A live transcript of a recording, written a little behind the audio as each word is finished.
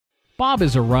Bob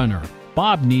is a runner.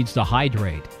 Bob needs to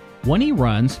hydrate. When he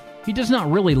runs, he does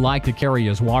not really like to carry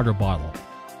his water bottle.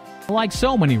 Like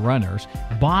so many runners,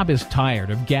 Bob is tired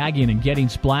of gagging and getting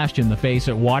splashed in the face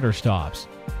at water stops.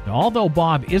 Now, although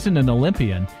Bob isn't an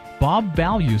Olympian, Bob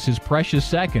values his precious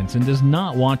seconds and does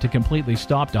not want to completely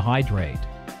stop to hydrate.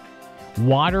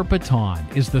 Water Baton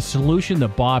is the solution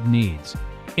that Bob needs.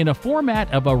 In a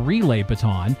format of a relay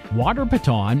baton, Water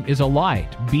Baton is a light,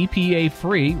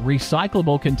 BPA-free,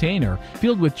 recyclable container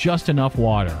filled with just enough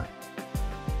water.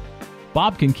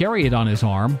 Bob can carry it on his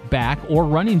arm, back, or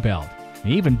running belt.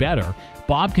 Even better,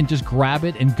 Bob can just grab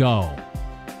it and go.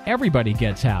 Everybody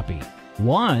gets happy.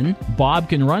 1, Bob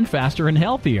can run faster and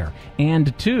healthier.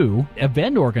 And 2,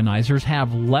 event organizers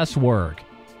have less work.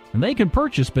 And they can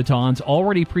purchase batons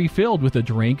already pre-filled with a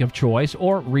drink of choice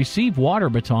or receive water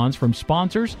batons from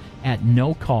sponsors at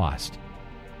no cost.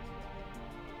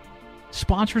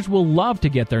 Sponsors will love to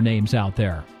get their names out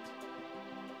there.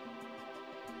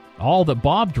 All that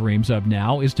Bob dreams of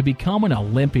now is to become an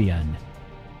Olympian.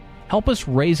 Help us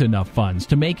raise enough funds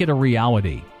to make it a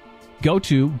reality. Go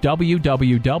to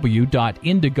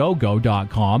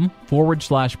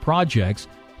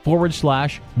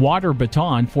www.indiegogo.com/projects/water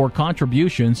baton for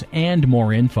contributions and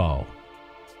more info.